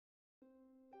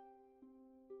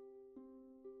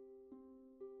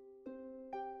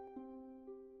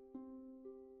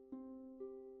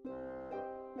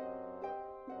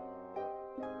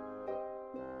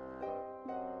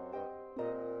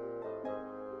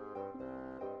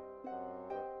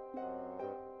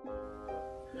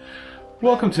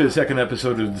Welcome to the second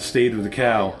episode of The State of the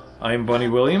Cow. I'm Bunny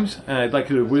Williams, and I'd like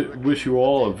to wish you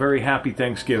all a very happy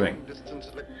Thanksgiving.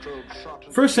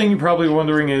 First thing you're probably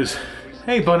wondering is,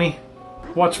 hey Bunny,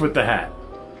 what's with the hat?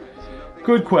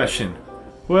 Good question.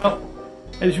 Well,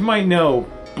 as you might know,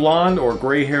 blonde or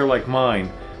gray hair like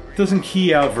mine doesn't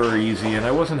key out very easy, and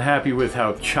I wasn't happy with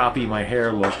how choppy my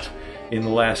hair looked in the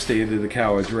last State of the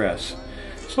Cow address.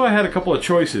 So I had a couple of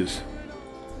choices.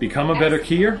 Become a better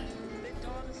keyer,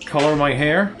 color my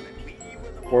hair,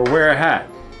 or wear a hat.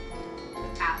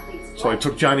 So I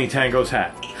took Johnny Tango's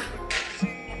hat.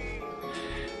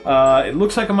 It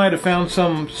looks like I might have found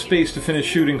some space to finish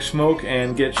shooting Smoke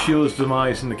and get Sheila's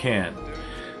demise in the can.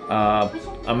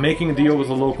 I'm making a deal with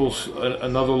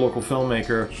another local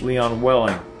filmmaker, Leon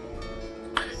Welling.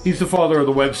 He's the father of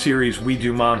the web series We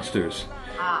Do Monsters.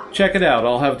 Check it out.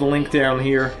 I'll have the link down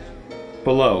here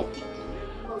below.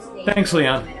 Thanks,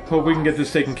 Leon. Hope we can get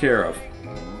this taken care of.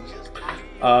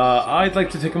 I'd like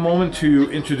to take a moment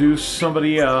to introduce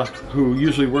somebody who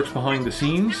usually works behind the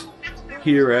scenes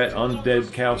here at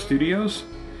Undead Cow Studios.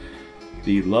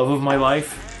 The love of my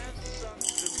life,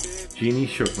 Jeannie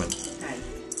Shookman. Hi.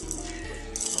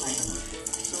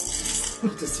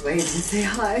 Just wave and say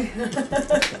hi.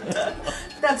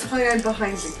 That's why I'm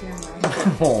behind the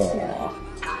camera.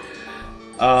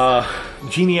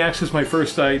 Jeannie acts as my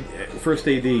first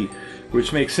AD,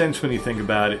 which makes sense when you think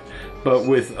about it. But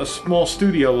with a small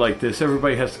studio like this,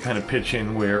 everybody has to kind of pitch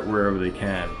in wherever they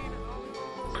can.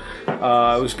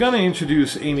 I was going to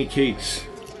introduce Amy Cates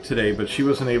today, but she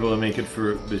wasn't able to make it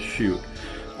for this shoot.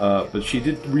 But she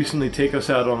did recently take us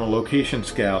out on a location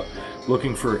scout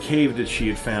looking for a cave that she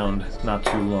had found not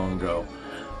too long ago.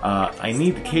 I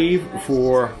need the cave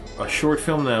for a short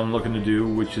film that I'm looking to do,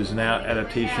 which is an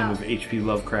adaptation of H.P.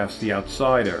 Lovecraft's The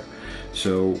Outsider.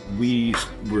 So we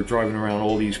were driving around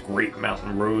all these great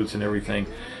mountain roads and everything,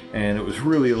 and it was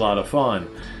really a lot of fun.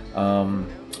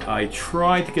 I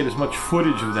tried to get as much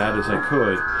footage of that as I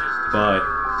could, but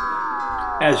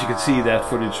as you can see, that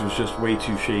footage was just way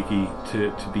too shaky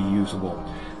to be usable.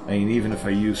 I mean, even if I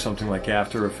used something like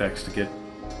After Effects to get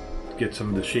some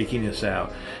of the shakiness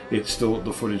out,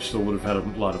 the footage still would have had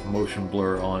a lot of motion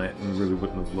blur on it and really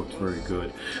wouldn't have looked very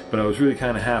good. But I was really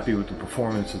kind of happy with the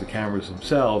performance of the cameras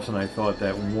themselves, and I thought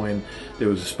that when there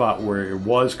was a spot where it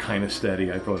was kind of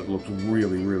steady, I thought it looked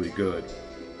really, really good.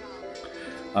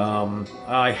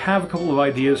 I have a couple of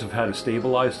ideas of how to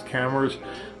stabilize the cameras,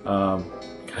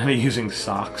 kind of using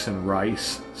socks and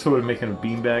rice, sort of making a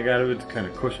beanbag out of it to kind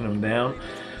of cushion them down.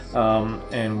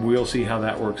 And we'll see how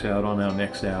that works out on our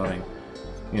next outing,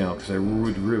 you know, because I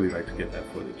would really like to get that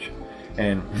footage.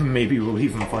 And maybe we'll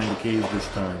even find a cave this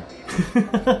time.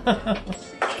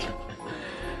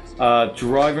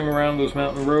 Driving around those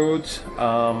mountain roads,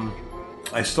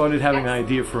 I started having an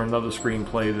idea for another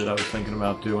screenplay that I was thinking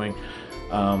about doing,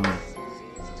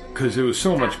 because there was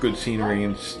so much good scenery,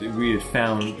 and we had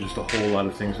found just a whole lot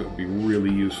of things that would be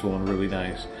really useful and really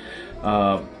nice.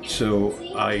 So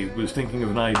I was thinking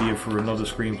of an idea for another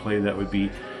screenplay that would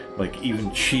be like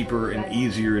even cheaper and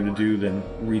easier to do than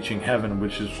Reaching Heaven,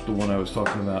 which is the one I was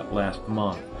talking about last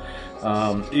month.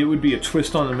 It would be a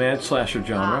twist on the mad slasher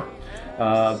genre.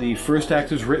 The first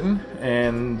act is written,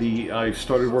 and I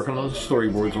started working on the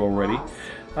storyboards already.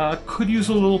 Could use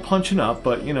a little punching up,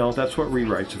 but you know, that's what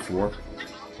rewrites are for.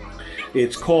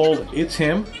 It's called It's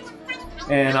Him,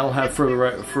 and I'll have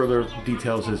further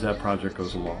details as that project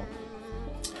goes along.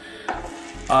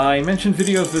 I mentioned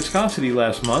Video's Viscosity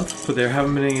last month, but there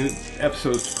haven't been any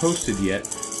episodes posted yet.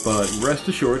 But rest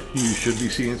assured, you should be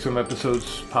seeing some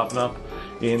episodes popping up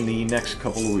in the next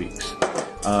couple of weeks.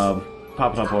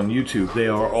 Popping up on YouTube. They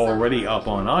are already up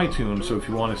on iTunes, so if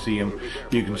you want to see them,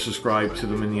 you can subscribe to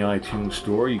them in the iTunes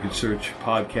store. You can search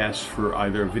podcasts for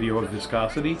either Video of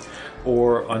Viscosity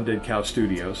or Undead Cow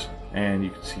Studios, and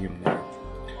you can see them there.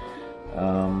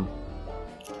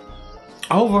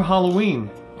 Over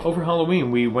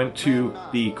Halloween, we went to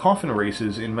the coffin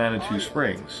races in Manitou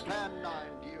Springs.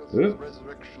 Ooh,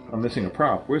 I'm missing a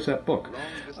prop. Where's that book?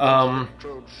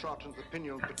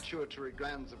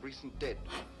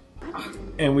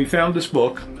 And we found this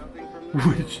book,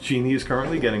 which Jeannie is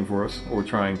currently getting for us, or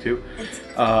trying to.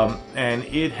 And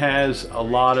it has a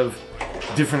lot of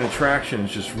different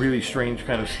attractions, just really strange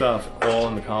kind of stuff, all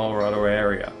in the Colorado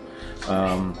area.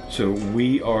 So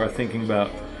we are thinking about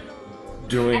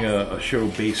doing a show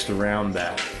based around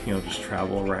that, you know, just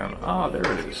travel around. Ah, there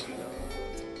it is.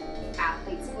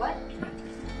 Athlete's foot.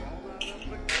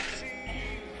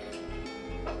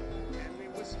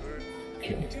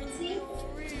 Okay.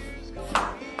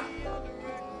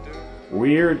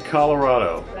 Weird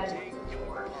Colorado.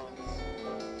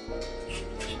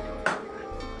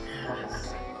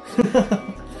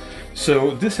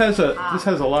 So this has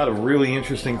a lot of really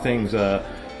interesting things.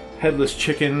 Headless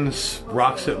chickens,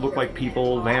 rocks that look like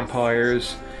people,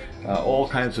 vampires, all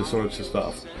kinds of sorts of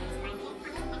stuff.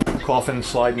 Coffins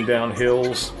sliding down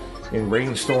hills in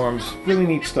rainstorms. Really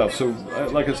neat stuff. So,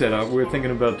 like I said, we're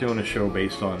thinking about doing a show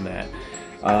based on that.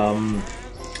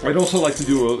 I'd also like to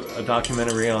do a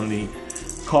documentary on the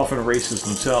coffin races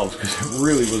themselves, because it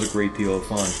really was a great deal of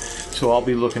fun. So I'll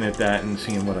be looking at that and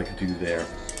seeing what I could do there.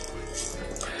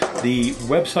 The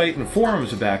website and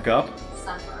forums are back up.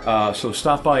 So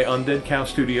stop by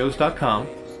undeadcowstudios.com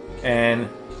and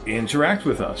interact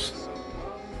with us.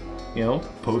 You know,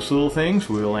 post little things,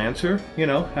 we'll answer, you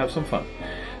know, have some fun.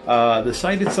 The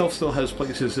site itself still has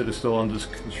places that are still under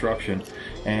construction,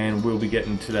 and we'll be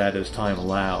getting to that as time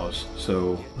allows,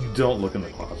 so don't look in the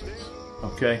closets,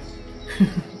 okay?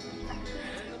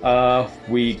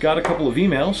 We got a couple of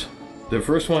emails. The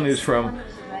first one is from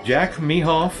Jack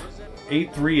Mehoff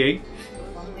 838,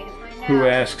 who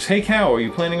asks, "Hey Cow, are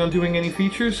you planning on doing any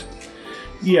features?"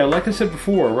 Yeah, like I said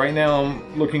before, right now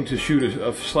I'm looking to shoot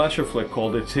a slasher flick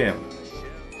called It's Him.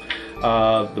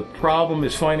 The problem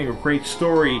is finding a great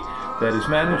story that is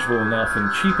manageable enough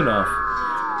and cheap enough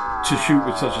to shoot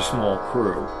with such a small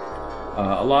crew.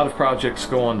 A lot of projects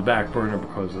go on the back burner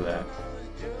because of that.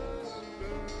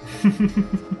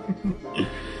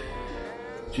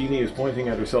 Jeannie is pointing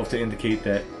at herself to indicate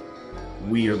that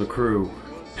we are the crew.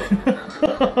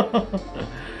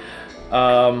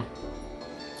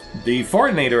 The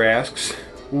Fartinator asks,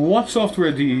 what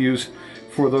software do you use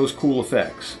for those cool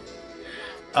effects?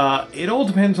 It all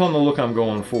depends on the look I'm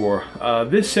going for.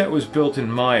 This set was built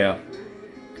in Maya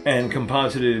and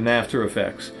composited in After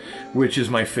Effects, which is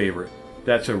my favorite.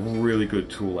 That's a really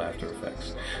good tool, After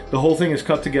Effects. The whole thing is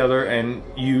cut together and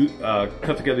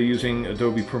cut together using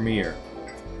Adobe Premiere.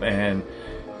 And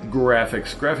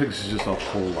graphics is just a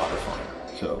whole lot of fun.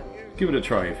 So give it a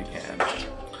try if you can.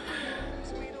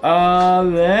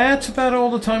 That's about all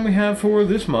the time we have for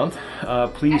this month.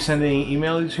 Please send any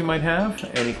emails you might have,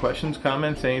 any questions,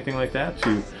 comments, anything like that,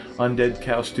 to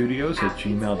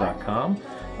undeadcowstudios@gmail.com.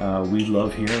 We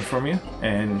love hearing from you,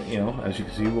 and you know, as you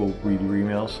can see, we'll read your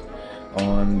emails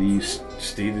on the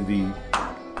State of the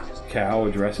Cow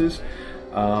addresses.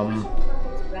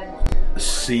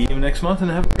 See you next month,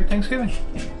 and have a great Thanksgiving.